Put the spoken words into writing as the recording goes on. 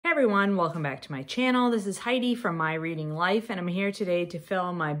everyone, welcome back to my channel. This is Heidi from My Reading Life, and I'm here today to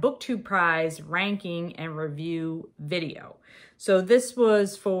film my Booktube Prize ranking and review video. So this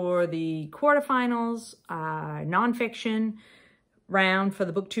was for the quarterfinals, nonfiction round for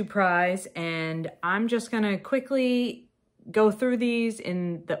the Booktube Prize, and I'm just gonna quickly go through these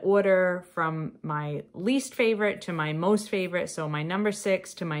in the order from my least favorite to my most favorite, so my number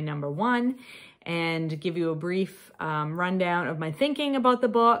 6 to my number 1. And give you a brief rundown of my thinking about the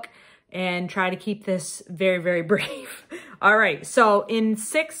book and try to keep this very, very brief. All right, so in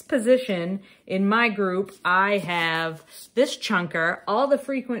 6th position in my group, I have this chunker, All the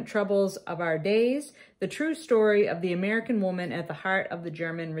Frequent Troubles of Our Days, The True Story of the American Woman at the Heart of the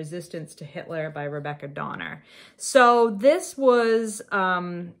German Resistance to Hitler by Rebecca Donner. So this was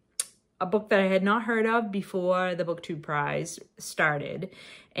a book that I had not heard of before the Booktube Prize started.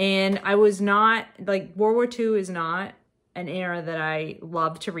 And I was not, like, World War II is not an era that I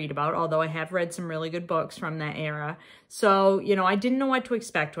love to read about, although I have read some really good books from that era. So, you know, I didn't know what to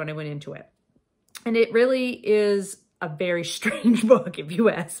expect when I went into it. And it really is a very strange book, if you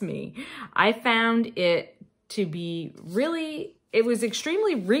ask me. I found it to be really, it was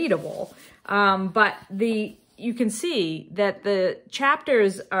extremely readable, but you can see that the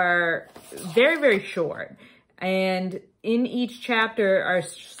chapters are very, very short. And in each chapter are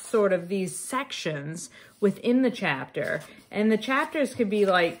sort of these sections within the chapter. And the chapters could be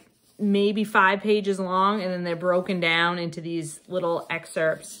like maybe 5 pages long, and then they're broken down into these little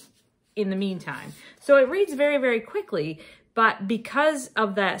excerpts in the meantime. So it reads very, very quickly, but because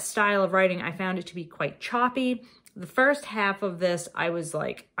of that style of writing, I found it to be quite choppy. The first half of this, I was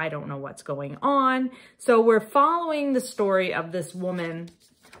like, I don't know what's going on. So we're following the story of this woman,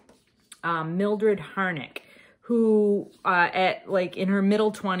 Mildred Harnick, who in her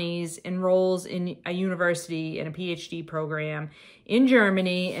middle 20s enrolls in a university in a PhD program in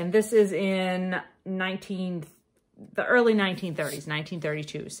Germany. And this is in the early 1930s,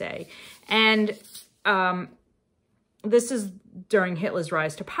 1932, say. And this is during Hitler's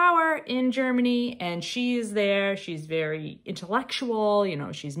rise to power in Germany, and she is there. She's very intellectual, you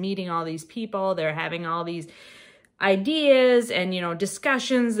know, she's meeting all these people. They're having all these ideas and, you know,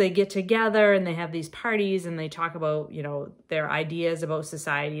 discussions. They get together and they have these parties and they talk about, you know, their ideas about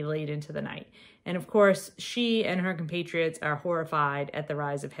society late into the night. And of course, she and her compatriots are horrified at the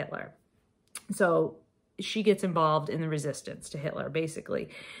rise of Hitler. So she gets involved in the resistance to Hitler, basically.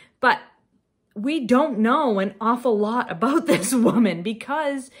 But we don't know an awful lot about this woman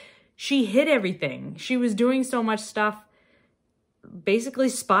because she hid everything. She was doing so much stuff, basically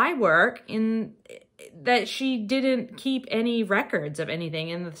spy work, in that she didn't keep any records of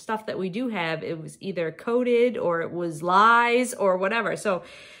anything. And the stuff that we do have, it was either coded or it was lies or whatever. So,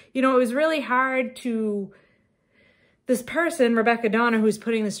 you know, it was really hard to, this person, Rebecca Donner, who's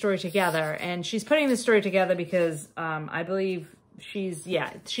putting the story together, and she's putting the story together because I believe she's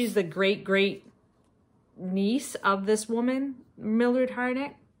the great niece of this woman, Mildred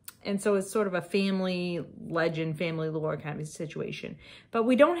Harnick. And so it's sort of a family legend, family lore kind of situation. But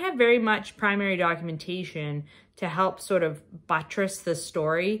we don't have very much primary documentation to help sort of buttress the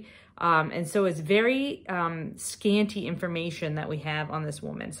story. And so it's very scanty information that we have on this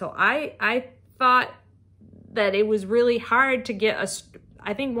woman. So I thought that it was really hard to get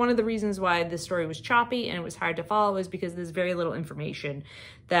I think one of the reasons why this story was choppy and it was hard to follow is because there's very little information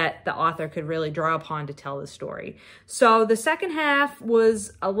that the author could really draw upon to tell the story. So the second half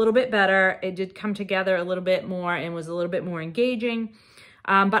was a little bit better. It did come together a little bit more and was a little bit more engaging.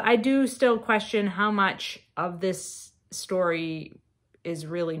 But I do still question how much of this story is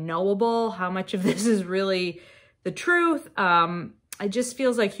really knowable, how much of this is really the truth. It just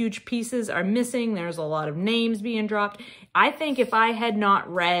feels like huge pieces are missing. There's a lot of names being dropped. I think if I had not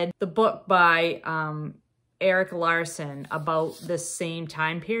read the book by Erik Larson about this same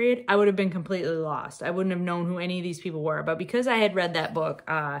time period, I would have been completely lost. I wouldn't have known who any of these people were. But because I had read that book,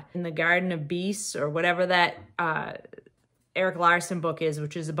 In the Garden of Beasts, or whatever that Erik Larson book is,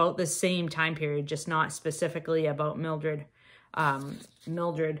 which is about the same time period, just not specifically about Mildred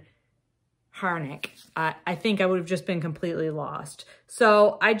Harnick, I think I would have just been completely lost.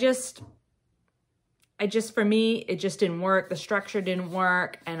 So for me, it just didn't work. The structure didn't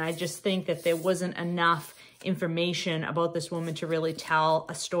work. And I just think that there wasn't enough information about this woman to really tell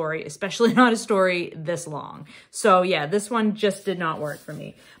a story, especially not a story this long. So yeah, this one just did not work for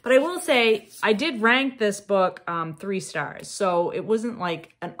me. But I will say, I did rank this book 3 stars. So it wasn't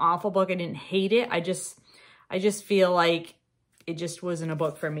like an awful book. I didn't hate it. I just feel like it just wasn't a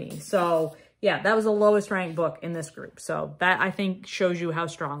book for me. So yeah, that was the lowest ranked book in this group. So that, I think, shows you how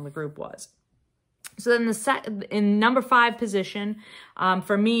strong the group was. So then in number 5 position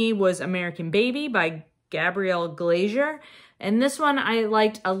for me was American Baby by Gabrielle Glazier. And this one I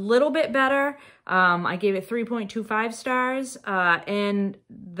liked a little bit better. I gave it 3.25 stars. And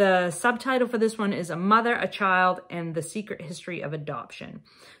the subtitle for this one is A Mother, a Child, and the Secret History of Adoption.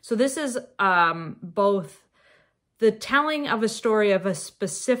 So this is both the telling of a story of a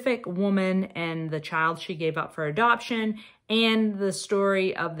specific woman and the child she gave up for adoption, and the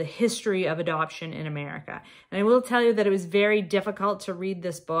story of the history of adoption in America. And I will tell you that it was very difficult to read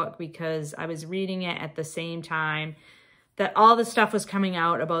this book because I was reading it at the same time that all the stuff was coming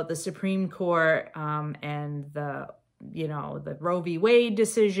out about the Supreme Court and the Roe v. Wade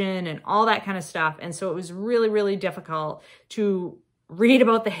decision and all that kind of stuff. And so it was really, really difficult to read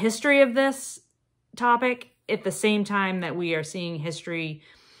about the history of this topic at the same time that we are seeing history,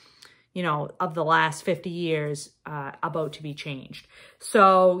 of the last 50 years about to be changed.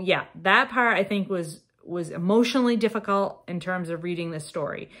 So yeah, that part I think was emotionally difficult in terms of reading this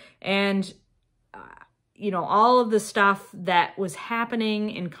story. And, all of the stuff that was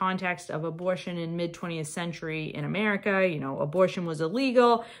happening in context of abortion in mid-20th century in America, abortion was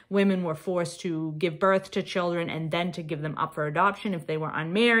illegal. Women were forced to give birth to children and then to give them up for adoption if they were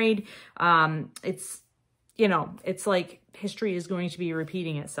unmarried. It's like history is going to be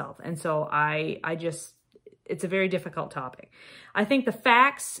repeating itself. And so it's a very difficult topic. I think the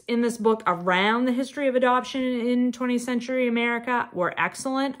facts in this book around the history of adoption in 20th century America were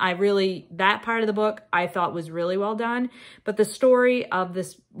excellent. That part of the book I thought was really well done. But the story of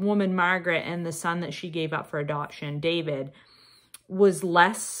this woman, Margaret, and the son that she gave up for adoption, David, was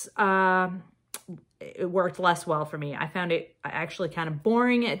less, it worked less well for me. I found it actually kind of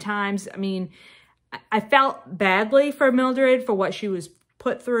boring at times. I mean, I felt badly for Mildred for what she was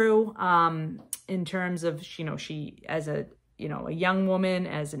put through in terms of, she as a young woman,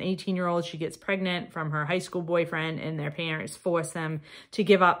 as an 18-year-old, she gets pregnant from her high school boyfriend and their parents force them to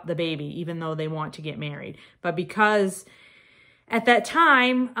give up the baby, even though they want to get married. But because at that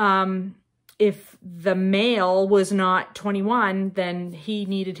time, if the male was not 21, then he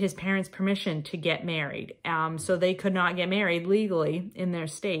needed his parents' permission to get married. So they could not get married legally in their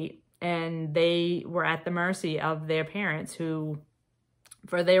state. And they were at the mercy of their parents who,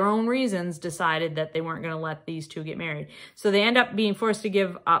 for their own reasons, decided that they weren't going to let these two get married. So they end up being forced to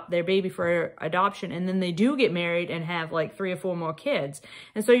give up their baby for adoption. And then they do get married and have like 3 or 4 more kids.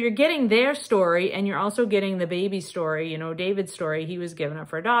 And so you're getting their story, and you're also getting the baby story, David's story. He was given up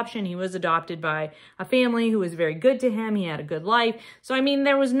for adoption. He was adopted by a family who was very good to him. He had a good life. So, I mean,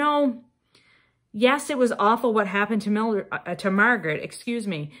 there was no... Yes, it was awful what happened to Margaret,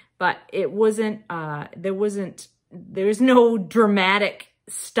 but it wasn't, there's no dramatic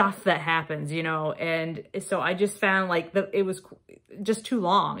stuff that happens, and so I just found like it was just too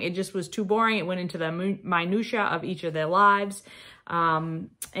long. It just was too boring. It went into the minutia of each of their lives. And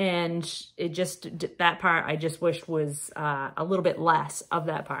it just, that part I just wished was a little bit less of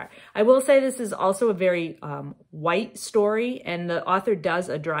that part. I will say this is also a very white story, and the author does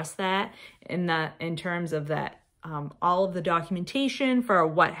address that in terms of that all of the documentation for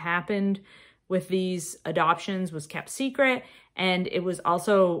what happened with these adoptions was kept secret, and it was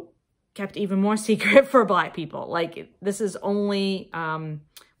also kept even more secret for Black people. Like, this is only...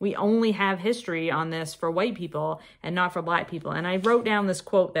 we only have history on this for white people and not for Black people. And I wrote down this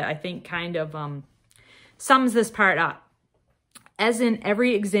quote that I think kind of sums this part up. As in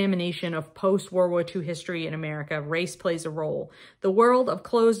every examination of post-World War II history in America, race plays a role. The world of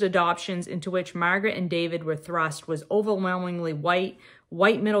closed adoptions into which Margaret and David were thrust was overwhelmingly white.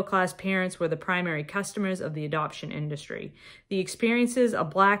 White middle-class parents were the primary customers of the adoption industry. The experiences of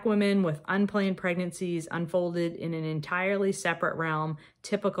Black women with unplanned pregnancies unfolded in an entirely separate realm,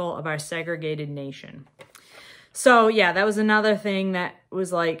 typical of our segregated nation. So yeah, that was another thing that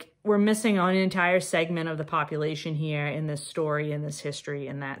was like, we're missing an entire segment of the population here in this story, in this history,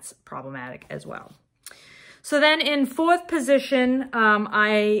 and that's problematic as well. So then in 4th position,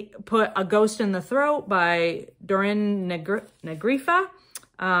 I put A Ghost in the Throat by Dorin Negrifa.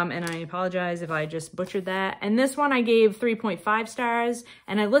 And I apologize if I just butchered that. And this one I gave 3.5 stars.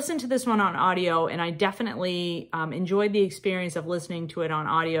 And I listened to this one on audio, and I definitely enjoyed the experience of listening to it on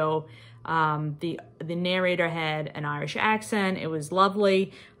audio. The narrator had an Irish accent. It was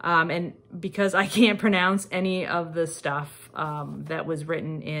lovely. And because I can't pronounce any of the stuff that was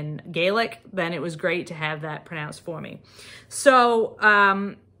written in Gaelic, then it was great to have that pronounced for me. So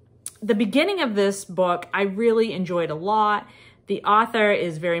the beginning of this book, I really enjoyed a lot. the author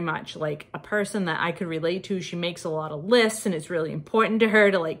is very much like a person that I could relate to. She makes a lot of lists, and it's really important to her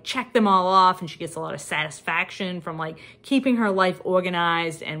to like check them all off, and she gets a lot of satisfaction from like keeping her life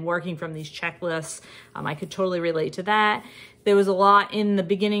organized and working from these checklists. I could totally relate to that. There was a lot in the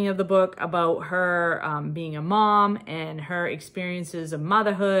beginning of the book about her being a mom and her experiences of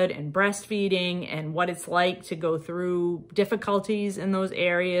motherhood and breastfeeding and what it's like to go through difficulties in those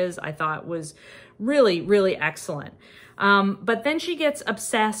areas. I thought was really, really excellent. But then she gets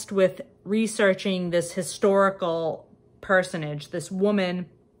obsessed with researching this historical personage, this woman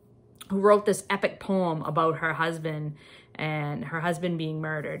who wrote this epic poem about her husband and her husband being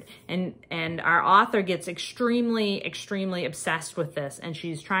murdered. And our author gets extremely, extremely obsessed with this. And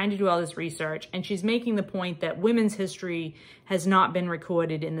she's trying to do all this research. And she's making the point that women's history has not been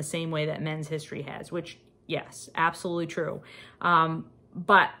recorded in the same way that men's history has, which, yes, absolutely true.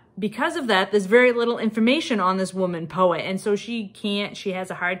 But because of that, there's very little information on this woman poet. And so she has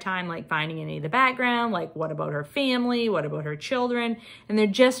a hard time like finding any of the background, like what about her family? What about her children? And there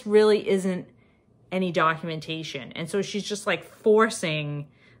just really isn't any documentation. And so she's just like forcing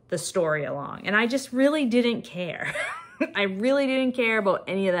the story along. And I just really didn't care. I really didn't care about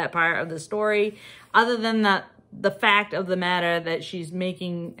any of that part of the story, other than the fact of the matter that she's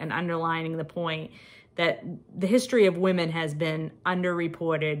making and underlining the point that the history of women has been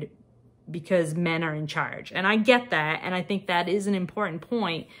underreported because men are in charge. And I get that, and I think that is an important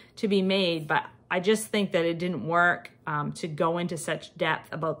point to be made, but I just think that it didn't work to go into such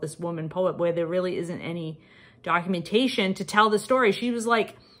depth about this woman poet where there really isn't any documentation to tell the story. She was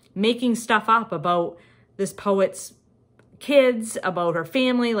like making stuff up about this poet's kids, about her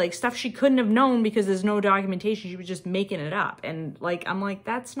family, like stuff she couldn't have known because there's no documentation. She was just making it up. And like, I'm like,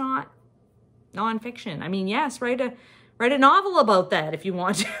 that's not nonfiction. I mean, yes, write a novel about that if you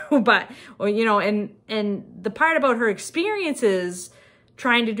want to, but, or, you know, and the part about her experiences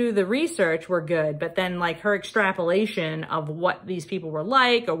trying to do the research were good, but then like her extrapolation of what these people were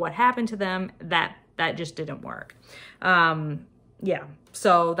like or what happened to them, that just didn't work. Yeah,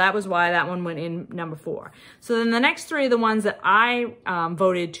 so that was why that one went in number 4. So then the next 3 are the ones that I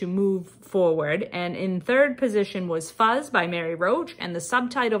voted to move forward. And in 3rd position was Fuzz by Mary Roach. And the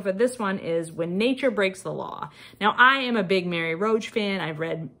subtitle for this one is When Nature Breaks the Law. Now, I am a big Mary Roach fan. I've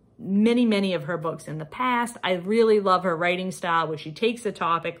read many, many of her books in the past. I really love her writing style where she takes a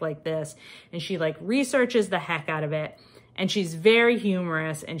topic like this and she like researches the heck out of it. And she's very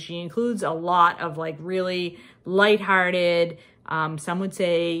humorous, and she includes a lot of like really lighthearted, some would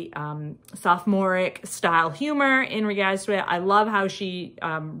say sophomoric style humor in regards to it. I love how she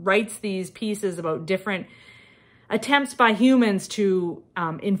writes these pieces about different attempts by humans to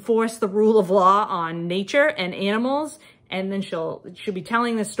enforce the rule of law on nature and animals. And then she'll be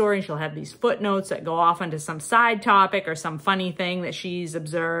telling the story, and she'll have these footnotes that go off onto some side topic or some funny thing that she's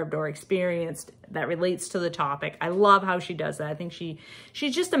observed or experienced that relates to the topic. I love how she does that. I think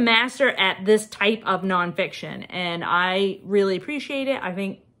she's just a master at this type of nonfiction, and I really appreciate it. I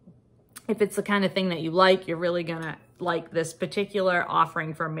think if it's the kind of thing that you like, you're really gonna like this particular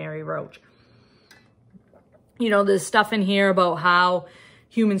offering from Mary Roach. You know, there's stuff in here about how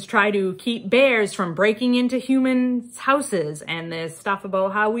humans try to keep bears from breaking into humans' houses. And there's stuff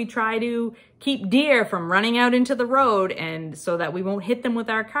about how we try to keep deer from running out into the road and so that we won't hit them with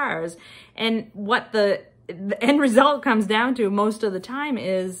our cars. And what the end result comes down to most of the time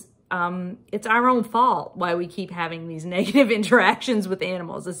is it's our own fault why we keep having these negative interactions with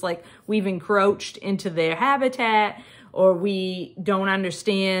animals. It's like we've encroached into their habitat, or we don't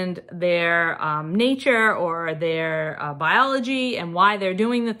understand their nature or their biology and why they're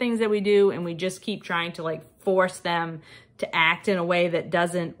doing the things that we do, and we just keep trying to like force them to act in a way that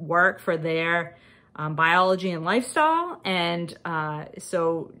doesn't work for their biology and lifestyle. And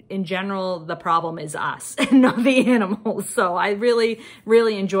so in general, the problem is us and not the animals. So I really,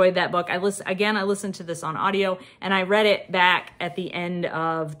 really enjoyed that book. I listened to this on audio, and I read it back at the end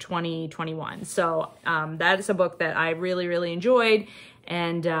of 2021. So that is a book that I really, really enjoyed,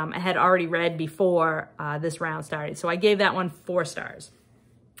 and I had already read before this round started. So I gave that one 4 stars.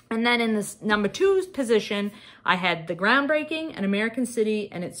 And then in this number 2 position, I had The Groundbreaking, An American City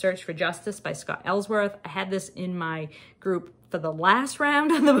and Its Search for Justice by Scott Ellsworth. I had this in my group for the last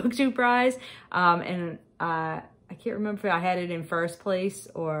round of the Booktube prize. And I can't remember if I had it in 1st place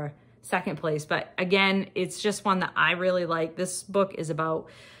or 2nd place. But again, it's just one that I really like. This book is about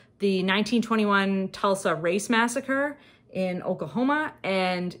the 1921 Tulsa Race Massacre in Oklahoma,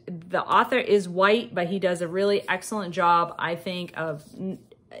 and the author is white, but he does a really excellent job, I think, of...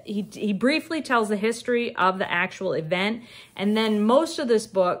 He briefly tells the history of the actual event, and then most of this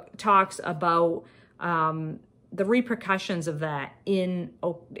book talks about the repercussions of that in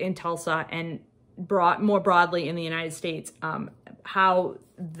Tulsa and more broadly in the United States, how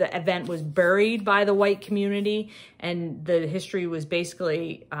the event was buried by the white community and the history was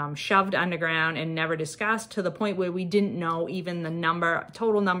basically shoved underground and never discussed, to the point where we didn't know even the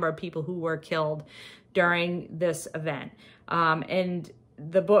total number of people who were killed during this event. And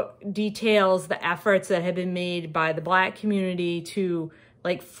the book details the efforts that have been made by the Black community to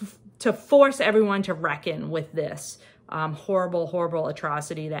to force everyone to reckon with this horrible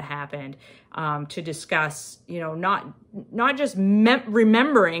atrocity that happened, to discuss, not just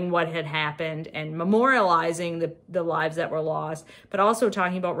remembering what had happened and memorializing the lives that were lost, but also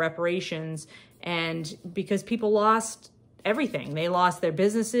talking about reparations. And because people lost everything, they lost their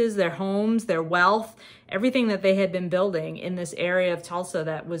businesses, their homes, their wealth, everything that they had been building in this area of Tulsa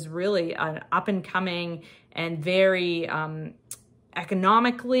that was really an up and coming and very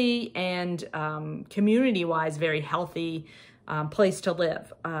economically and community-wise very healthy place to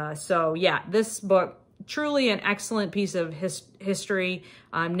live. So yeah, this book, truly an excellent piece of history,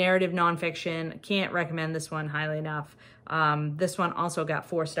 narrative nonfiction. Can't recommend this one highly enough. This one also got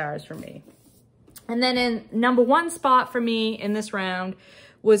 4 stars from me. And then in #1 spot for me in this round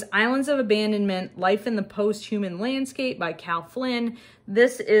was Islands of Abandonment, Life in the Post-Human Landscape by Cal Flynn.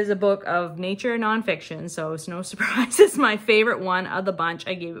 This is a book of nature nonfiction, so it's no surprise it's my favorite one of the bunch.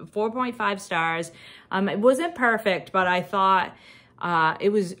 I gave it 4.5 stars. It wasn't perfect, but I thought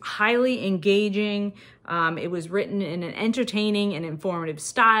it was highly engaging. It was written in an entertaining and informative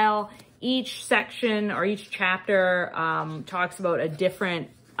style. Each section or each chapter talks about a different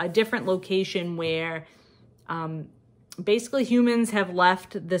location where basically humans have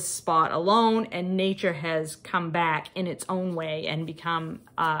left this spot alone and nature has come back in its own way and become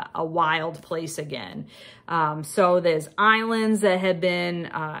a wild place again. So there's islands that have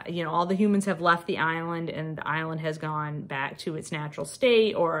been, all the humans have left the island and the island has gone back to its natural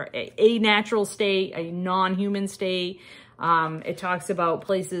state, or a natural state, a non-human state. It talks about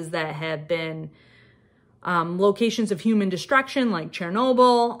places that have been locations of human destruction, like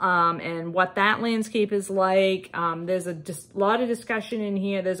Chernobyl, and what that landscape is like. There's a lot of discussion in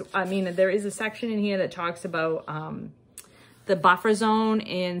here. There is a section in here that talks about the buffer zone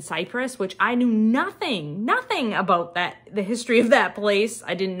in Cyprus, which I knew nothing about the history of that place.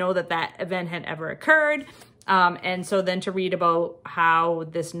 I didn't know that event had ever occurred. And so then to read about how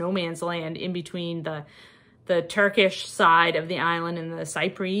this no man's land in between the Turkish side of the island and the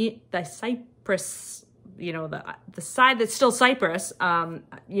Cyprus, the side that's still Cyprus,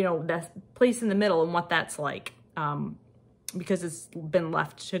 that place in the middle and what that's like, because it's been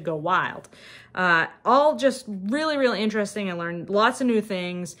left to go wild. All just really interesting. I learned lots of new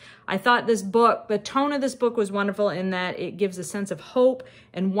things. I thought the tone of this book was wonderful in that it gives a sense of hope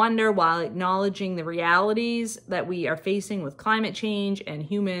and wonder while acknowledging the realities that we are facing with climate change and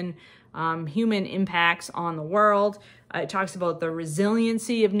human impacts on the world. It talks about the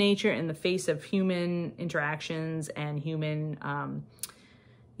resiliency of nature in the face of human interactions and human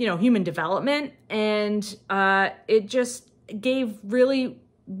development. And it just gave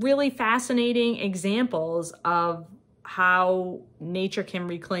really fascinating examples of how nature can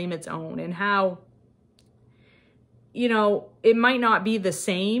reclaim its own and how, it might not be the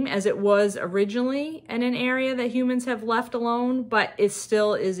same as it was originally in an area that humans have left alone, but it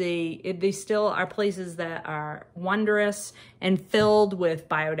still is they still are places that are wondrous and filled with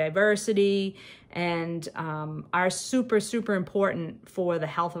biodiversity and are super important for the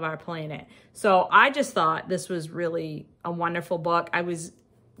health of our planet. So I just thought this was really a wonderful book. I was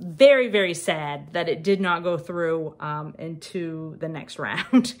very sad that it did not go through into the next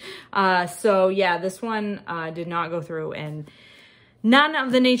round. So yeah, this one did not go through, and none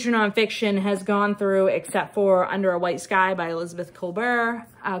of the nature nonfiction has gone through except for Under a White Sky by Elizabeth Colbert.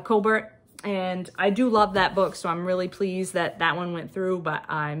 And I do love that book, so I'm really pleased that that one went through, but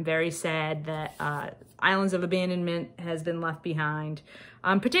I'm very sad that Islands of Abandonment has been left behind,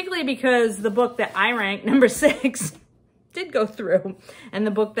 particularly because the book that I ranked #6 did go through, and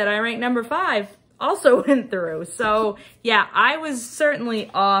the book that I ranked #5 also went through. So yeah, I was certainly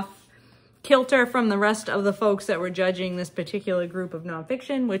off kilter from the rest of the folks that were judging this particular group of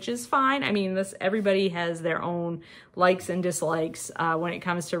nonfiction, which is fine. I mean, everybody has their own likes and dislikes when it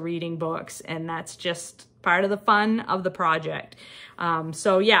comes to reading books, and that's just part of the fun of the project.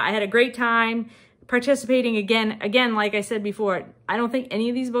 So yeah, I had a great time participating again, like I said before. I don't think any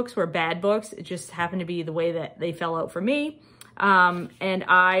of these books were bad books. It just happened to be the way that they fell out for me. And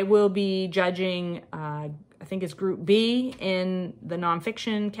I will be judging, I think it's Group B in the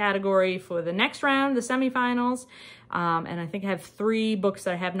nonfiction category for the next round, the semifinals. And I think I have 3 books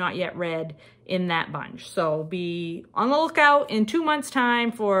that I have not yet read in that bunch. So be on the lookout in 2 months'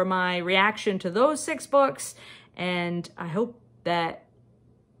 time for my reaction to those 6 books. And I hope that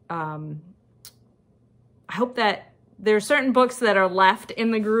there are certain books that are left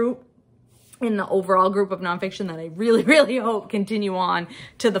in the group, in the overall group of nonfiction, that I really, really hope continue on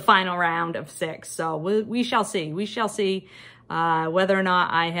to the final round of 6. So we shall see. We shall see whether or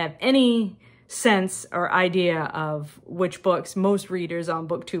not I have any sense or idea of which books most readers on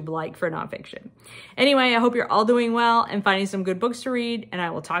Booktube like for nonfiction. Anyway, I hope you're all doing well and finding some good books to read, and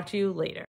I will talk to you later.